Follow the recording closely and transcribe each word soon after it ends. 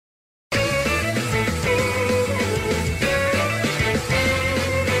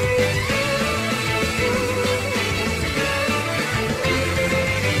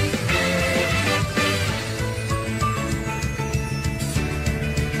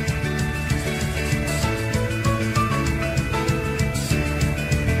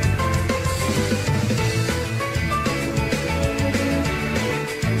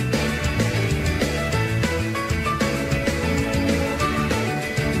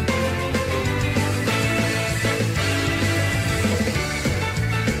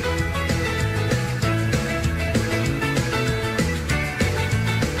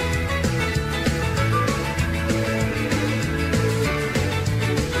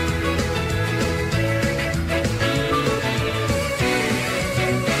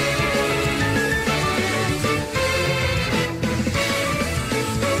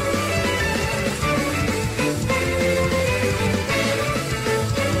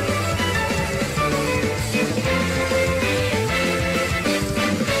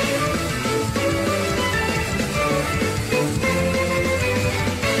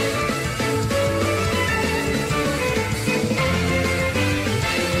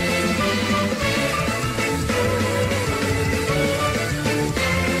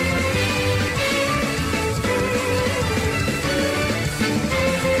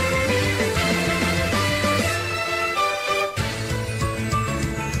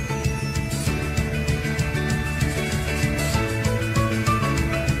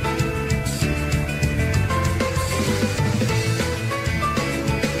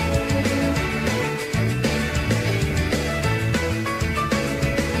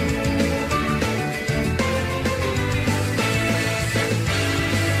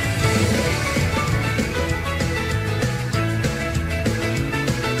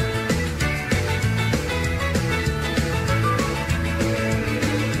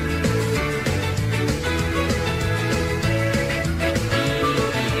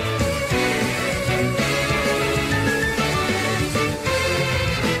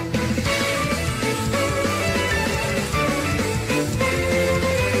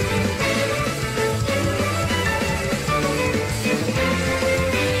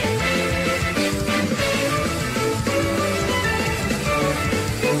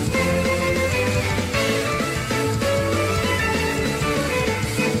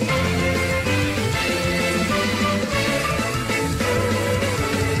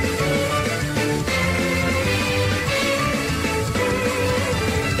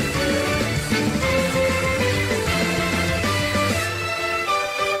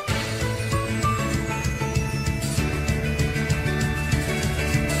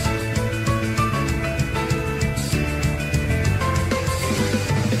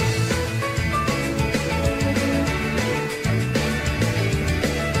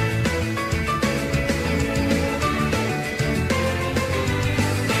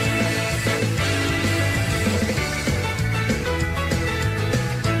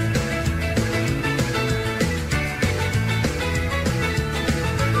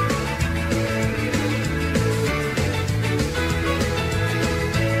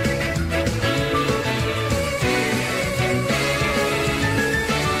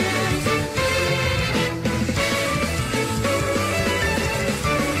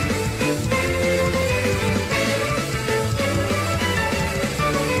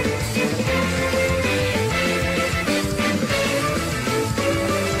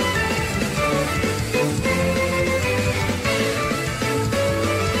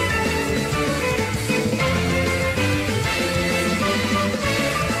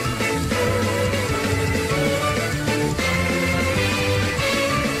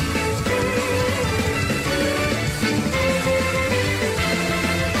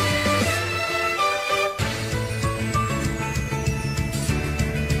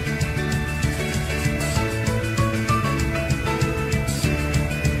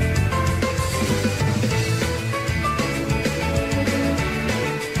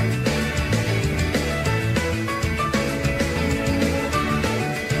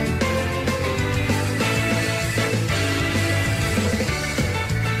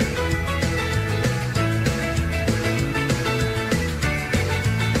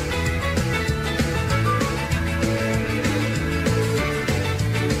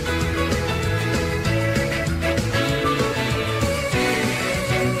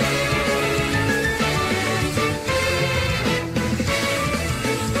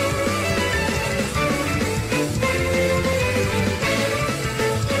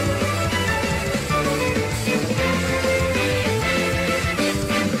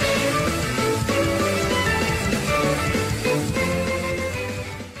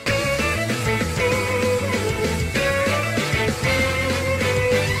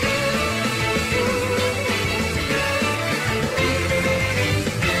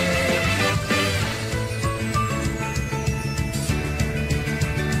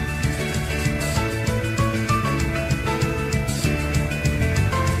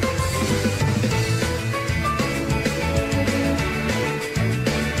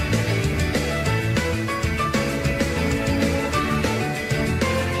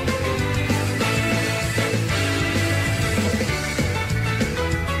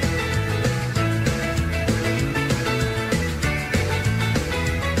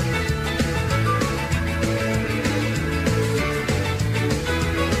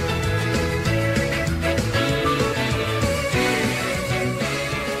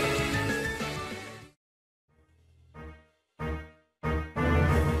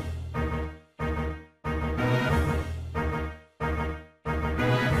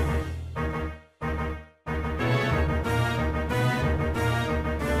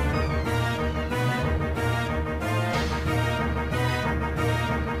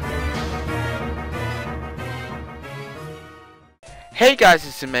Hey guys,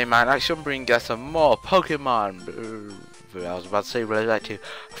 it's the main man. Actually, I'm bringing you some more Pokemon. I was about to say related back to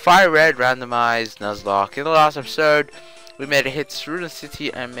Fire Red, Randomized, Nuzlocke. In the last episode, we made a hit through the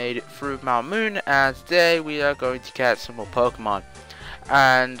city and made it through Mount Moon. And today, we are going to catch some more Pokemon.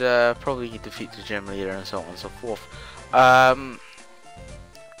 And probably defeat the gym leader and so on and so forth.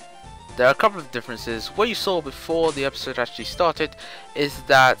 There are a couple of differences. What you saw before the episode actually started is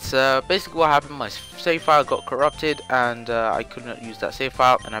that basically what happened, my save file got corrupted and I could not use that save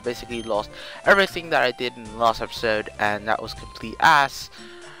file, and I basically lost everything that I did in the last episode, and that was complete ass.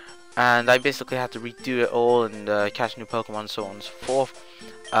 And I basically had to redo it all and catch new Pokemon, so on and so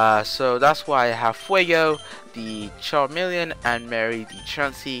forth. So that's why I have Fuego, the Charmeleon, and Mary, the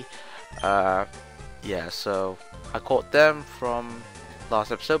Chansey. Yeah, so I caught them from last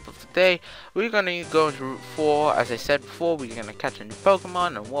episode, but today we're gonna go into Route 4. As I said before, we're gonna catch a new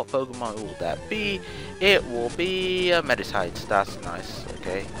Pokemon, and what Pokemon will that be? It will be a Meditite. That's nice.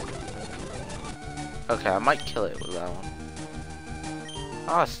 Okay, I might kill it with that one.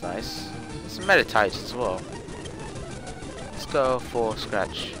 Oh, that's nice. It's a Meditite as well. Let's go for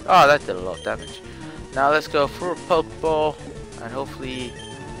Scratch. Oh, that did a lot of damage. Now let's go for a Pokeball, and hopefully,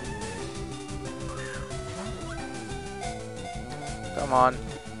 come on.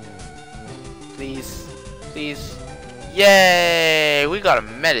 Please. Please. Yay! We got a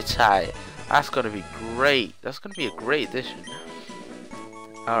Meditite. That's gonna be great. That's gonna be a great addition.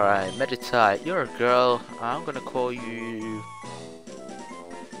 Alright, Meditite. You're a girl. I'm gonna call you...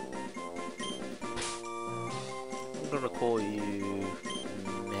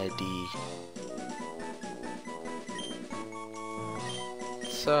 Medi.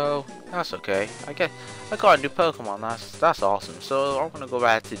 So that's okay. I got a new Pokemon. That's awesome. So I'm gonna go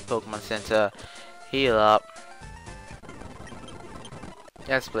back to the Pokemon Center, heal up.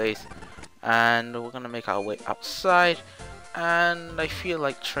 Yes, please. And we're gonna make our way outside. And I feel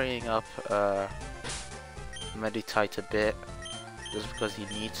like training up Meditite a bit, just because he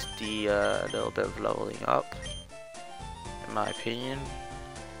needs the little bit of leveling up, in my opinion.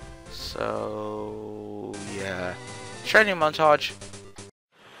 So yeah, training montage.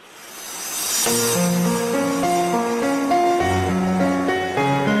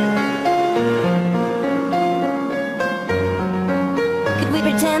 Could we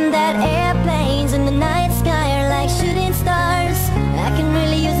pretend that airplanes in the night sky are like shooting stars? I can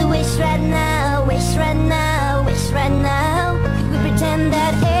really use a wish right now, wish right now, wish right now. Could we pretend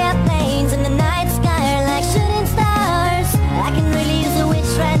that airplanes in the night sky are like shooting stars? I can really use a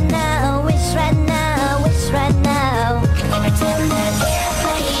wish right now, wish right now, wish right now. Could we pretend that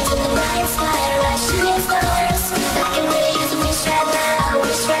airplanes in the night sky are like shooting stars? I can really use a wish right now,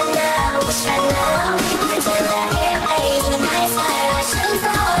 wish right now, wish right now. Could we pretend that airplanes in the night sky are like shooting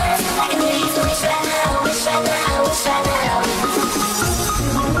stars? I can really use a wish right now, wish right now, wish right now.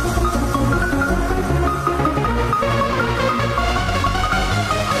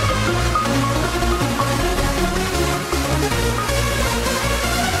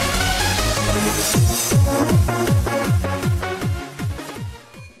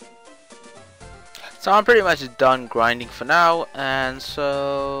 So I'm pretty much done grinding for now, and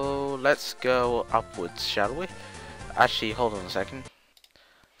so let's go upwards, shall we? Actually, hold on a second.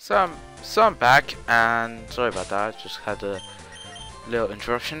 So I'm back, and sorry about that. I just had a little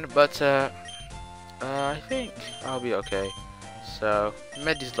interruption, but I think I'll be okay. So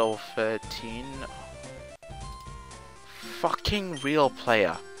Medi's level 13. Fucking real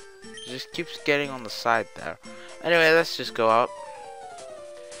player. Just keeps getting on the side there. Anyway, let's just go up.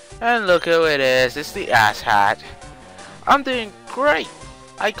 And look who it is. It's the ass hat. I'm doing great.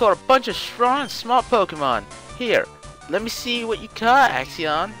 I caught a bunch of strong and smart Pokemon. Here, let me see what you caught,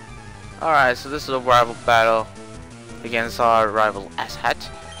 Axion. Alright, so this is a rival battle against our rival ass hat.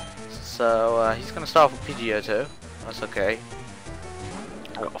 So he's gonna start with Pidgeotto. That's okay.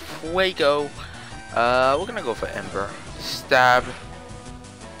 I got Fuego. We're gonna go for Ember. Stab.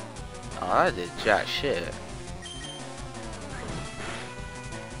 Oh, that did jack shit.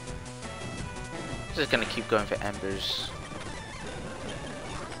 Just gonna keep going for Embers.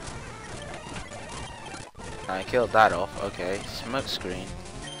 I killed that off. Okay, smoke screen.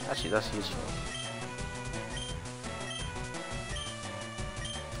 Actually, that's useful.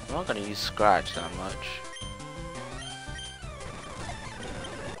 I'm not gonna use Scratch that much.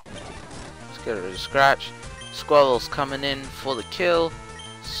 Let's get rid of Scratch. Squirrel's coming in for the kill,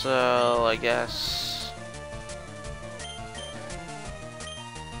 so I guess.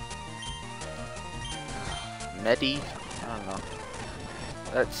 Medi? I don't know.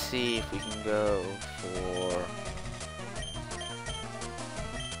 Let's see if we can go for...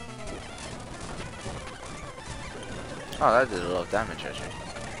 Oh, that did a lot of damage actually.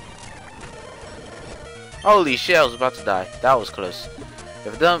 Holy shit, I was about to die. That was close.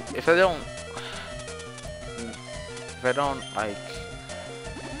 If I don't like,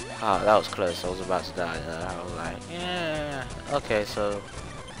 that was close. I was about to die. I was like, yeah. Okay, so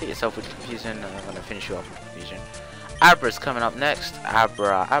hit yourself with confusion, and I'm gonna finish you off with confusion. Abra's coming up next.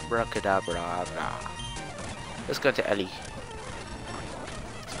 Abracadabra, Abra. Let's go to Ellie.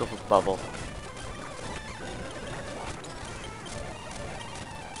 Let's go for Bubble.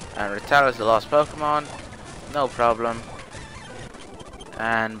 And Rattata is the last Pokemon. No problem.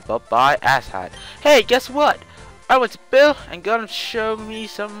 And bye-bye, asshat. Hey, guess what? I went to Bill and got him to show me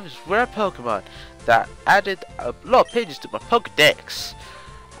some of his rare Pokemon that added a lot of pages to my Pokédex.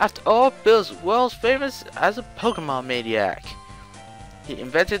 After all, Bill's world famous as a Pokemon maniac. He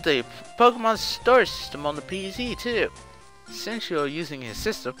invented the Pokemon storage system on the PC too. Since you're using his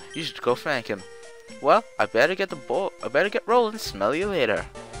system, you should go thank him. Well, I better get rolling. Smell you later.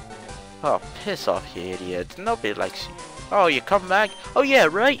 Oh, piss off, you idiot. Nobody likes you. Oh, you come back? Oh yeah,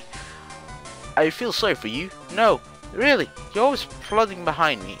 right. I feel sorry for you. No, really, you're always plodding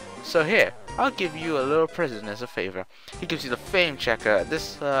behind me. So here, I'll give you a little present as a favor. He gives you the fame checker.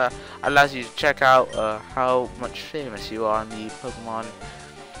 This allows you to check out how much famous you are in the Pokemon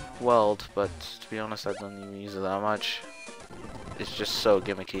world. But to be honest, I don't even use it that much. It's just so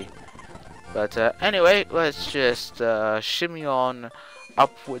gimmicky. But anyway, let's just shimmy on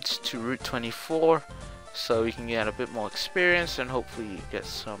upwards to Route 24. So we can get a bit more experience and hopefully get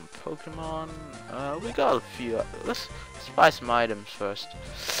some Pokemon. We got a few. Let's buy some items first.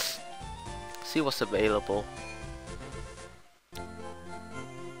 See what's available.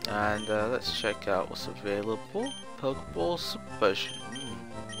 And let's check out what's available. Pokeball Subversion.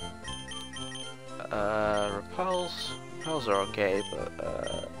 Repels. Repels are okay, but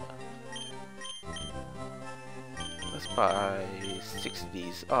let's buy 6 of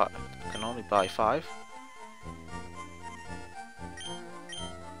these. Oh, I can only buy 5.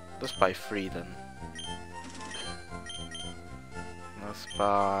 Let's buy 3 then. Let's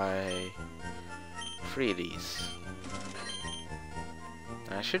buy 3 of these.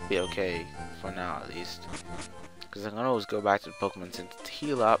 And I should be okay for now at least. Because I can always go back to the Pokemon Center to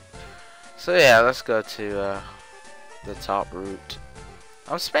heal up. So yeah, let's go to the top route.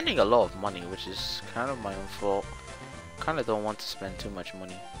 I'm spending a lot of money, which is kind of my own fault. Kind of don't want to spend too much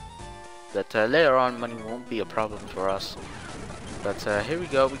money. But later on, money won't be a problem for us. But here we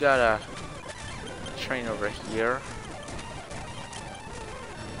go. We got a train over here.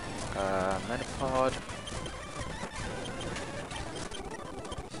 Metapod.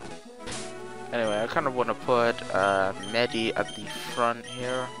 Anyway, I kind of want to put Medi at the front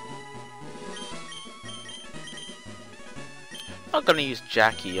here. I'm not gonna use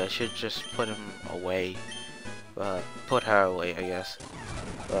Jackie. I should just put him away. But put her away, I guess.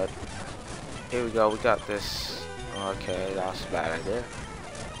 But here we go. We got this. Okay, that was a bad idea.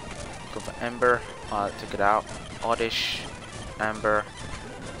 Go for Ember. Took it out. Oddish. Ember.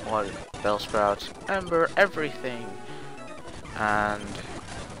 Bellsprout. Ember. Everything. And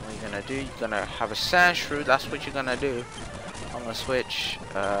what are you gonna do? You're gonna have a Sandshrew. That's what you're gonna do. I'm gonna switch.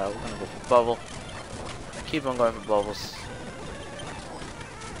 We're gonna go for Bubble. Keep on going for Bubbles.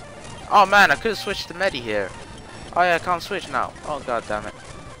 Oh man, I could have switched to Medi here. Oh yeah, I can't switch now. Oh god damn it.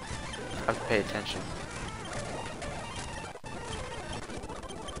 I have to pay attention.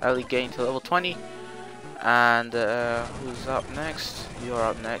 Early gain to level 20. And who's up next? You're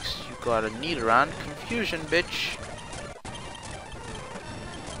up next. You got a Nidoran. Confusion, bitch.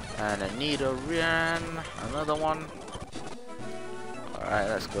 And a Nidoran. Another one. Alright,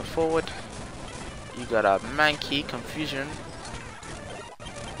 let's go forward. You got a Mankey. Confusion.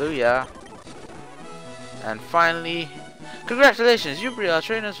 Booyah. And finally, congratulations, you are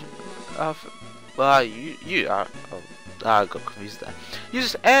trainers of. Well, you are. Oh, I got confused there. You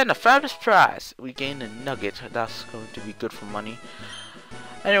just earned a fabulous prize. We gained a nugget. That's going to be good for money.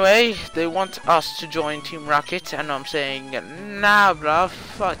 Anyway, they want us to join Team Rocket, and I'm saying, nah, bruh,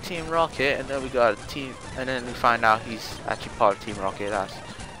 fuck Team Rocket. And then we got a team, and then we find out he's actually part of Team Rocket. That's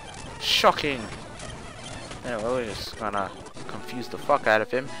shocking. Anyway, we're just gonna confuse the fuck out of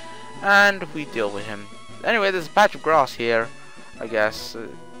him, and we deal with him. Anyway, there's a patch of grass here, I guess,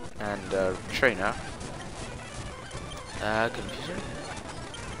 and trainer. Confusion.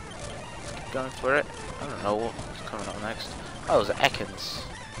 Let's keep going for it. I don't know what's coming up next. Oh, there's Ekans.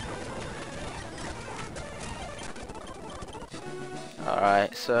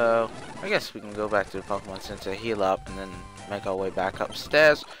 Alright, so I guess we can go back to the Pokemon Center, heal up, and then make our way back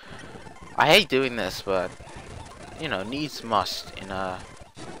upstairs. I hate doing this, but you know, needs must in a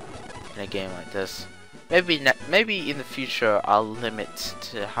game like this. maybe in the future I'll limit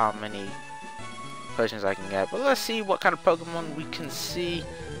to how many potions I can get. But let's see what kind of Pokemon we can see.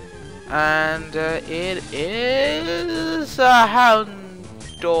 And it is a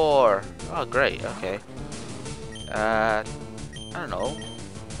Houndour. Oh, great. Okay. I don't know.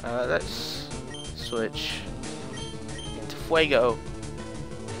 Let's switch into Fuego.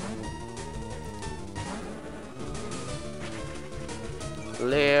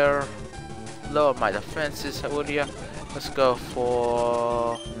 Lair. Lower my defenses, would ya? Let's go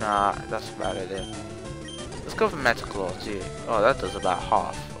for... Nah, that's about it then. Let's go for Metaclaw too. Oh, that does about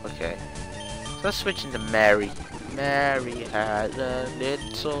half. Okay. So let's switch into Mary. Mary had a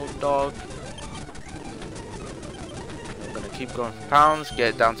little dog. I'm gonna keep going for pounds,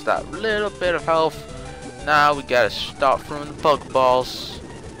 get it down to that little bit of health. Now we gotta start throwing the Pokeballs.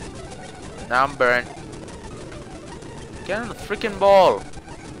 Now I'm burnt. Get on the freaking ball.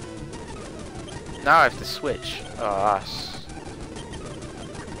 Now I have to switch. Oh,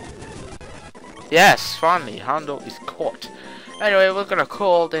 yes, finally, Houndour is caught. Anyway, we're gonna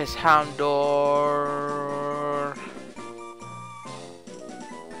call this Houndour.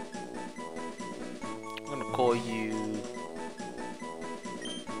 I'm gonna call you.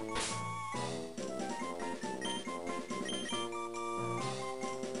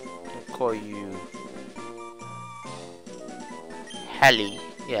 Helly.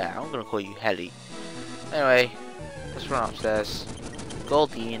 Yeah, I'm gonna call you Helly. Anyway, let's run upstairs.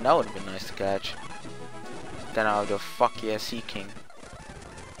 Goldeen, that would have been nice to catch. Then I'll go fuck yeah, Sea King.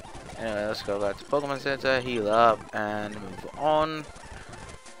 Anyway, let's go back to Pokemon Center, heal up, and move on.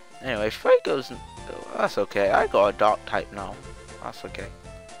 Anyway, Fuego's... that's okay. I got a Dark type now. That's okay.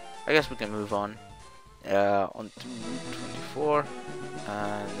 I guess we can move on. On to Route 24.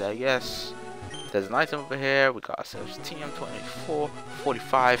 And I guess there's an item over here. We got ourselves TM24,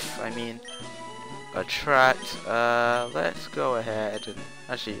 45, I mean. Attract. Let's go ahead and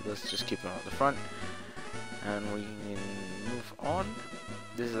actually let's just keep them at the front, and we can move on.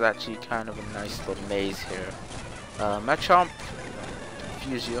 This is actually kind of a nice little maze here. Machamp,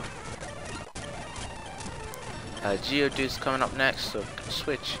 confuse you. Geodude's coming up next, so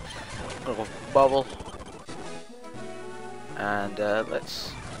switch. I'm gonna go for Bubble, and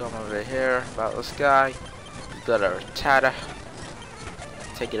let's come over here about this guy. We've got our Rattata.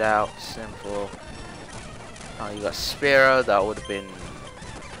 Take it out, simple. You got Spearow. That would have been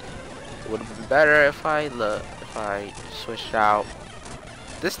better if I switched out.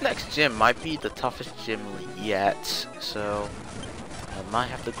 This next gym might be the toughest gym yet, so I might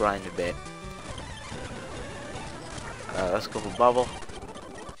have to grind a bit. Let's go for Bubble.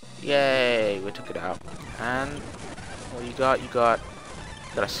 Yay, we took it out. And what you got? You got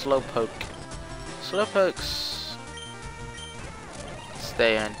a Slowpoke. Slowpokes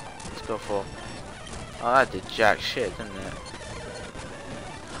stay in. Let's go for. Oh, that did jack shit, didn't it?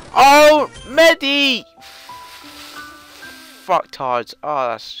 Oh, Medi! Fuck tards. Oh,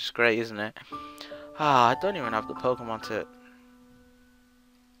 that's just great, isn't it? Ah, I don't even have the Pokemon to...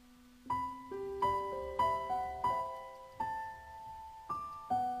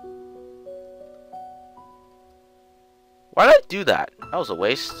 Why did I do that? That was a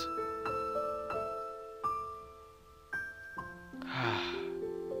waste.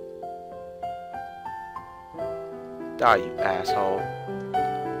 Die, you asshole.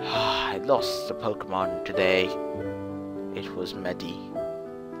 I lost the Pokemon today. It was Medi.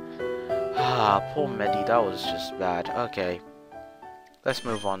 Poor Medi, that was just bad. Okay. Let's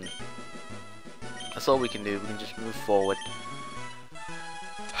move on. That's all we can do. We can just move forward.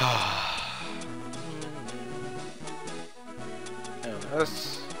 Anyway,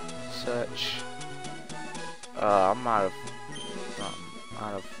 let's search. I'm out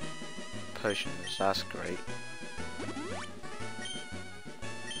of potions. That's great.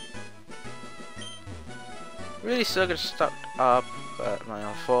 Really still get stuck up, but my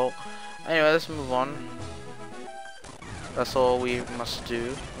own fault. Anyway, let's move on. That's all we must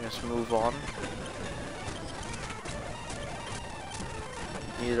do. We must move on.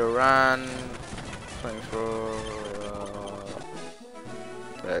 Either run, 24.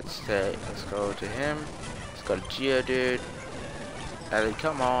 Let's go to him. Let's go to Geodude. Ellie,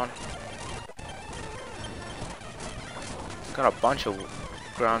 come on. Got a bunch of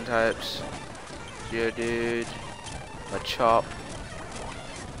ground types. Geodude, Machop.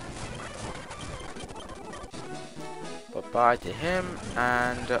 Bye-bye to him,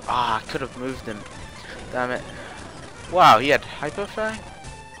 and I could have moved him. Damn it! Wow, he had Hyper Fang.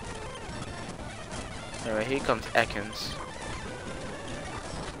 Anyway, here comes Ekans.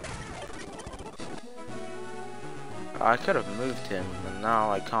 I could have moved him, and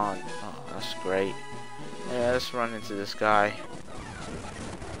now I can't. Oh, that's great. Yeah, let's run into this guy.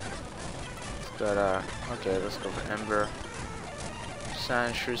 Okay, let's go for Ember.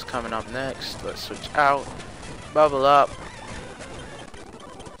 Sandshrews coming up next. Let's switch out. Bubble up.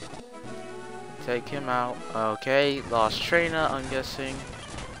 Take him out. Okay, lost trainer, I'm guessing.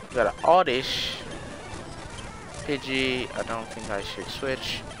 We got an Oddish. Pidgey, I don't think I should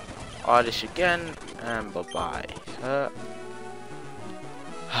switch. Oddish again, and bye-bye.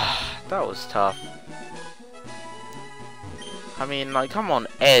 That was tough. I mean, like, I'm on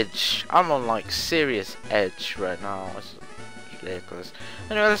edge. I'm on, like, serious edge right now. It's ridiculous.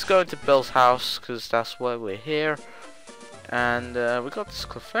 Anyway, let's go into Bill's house, because that's why we're here. And, we got this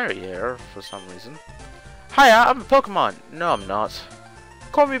Clefairy here, for some reason. Hiya, I'm a Pokemon. No, I'm not.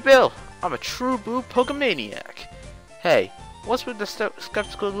 Call me Bill. I'm a true blue Pokemaniac. Hey, what's with the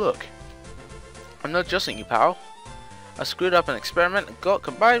skeptical look? I'm not judging you, pal. I screwed up an experiment and got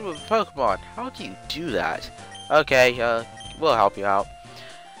combined with a Pokemon. How do you do that? Okay, we'll help you out.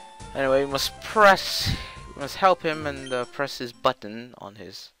 Anyway, we must help him and press his button on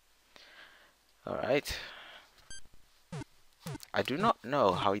his... Alright. I do not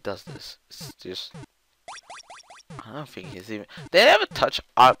know how he does this. It's just... I don't think he's even... They never touch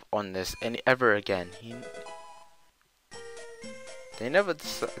up on this ever again. They never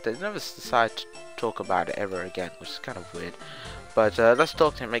decide to talk about it ever again, which is kind of weird. But let's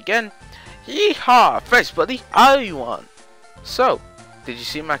talk to him again. Yeehaw! Thanks, buddy. How you want? So, did you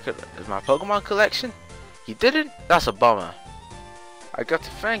see my Pokemon collection? You didn't? That's a bummer. I got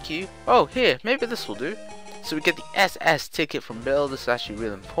to thank you. Oh, here, maybe this will do. So we get the SS ticket from Bill. This is actually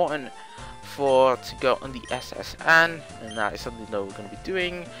really important to go on the SSN, and that is something that we're going to be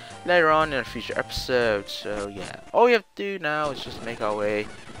doing later on in a future episode. So yeah, all we have to do now is just make our way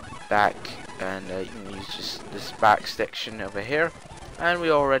back, and you can use just this back section over here, and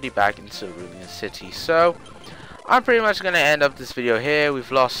we're already back into Ruling City. So I'm pretty much going to end up this video here.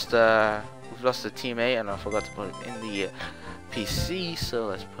 We've lost the teammate, and I forgot to put him in the PC. So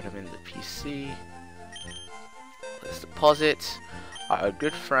let's put him in the PC. Let's deposit our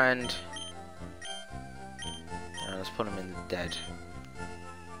good friend. Let's put him in the dead.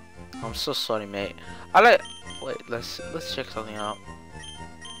 I'm so sorry, mate. Wait, let's check something out.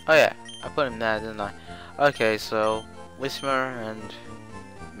 Oh yeah, I put him there, didn't I? Okay, so Whismer and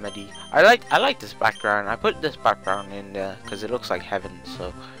Medi. I like this background. I put this background in there because it looks like heaven.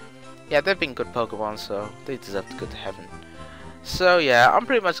 So yeah, they've been good Pokemon, so they deserve to go to heaven. So yeah, I'm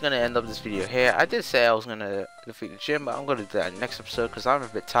pretty much gonna end up this video here. I did say I was gonna defeat the gym, but I'm gonna do that next episode because I'm a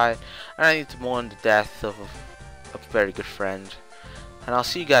bit tired and I need to mourn the death of a very good friend. And I'll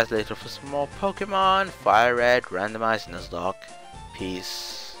see you guys later for some more Pokemon Fire Red Randomized Nuzlocke.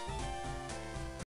 Peace.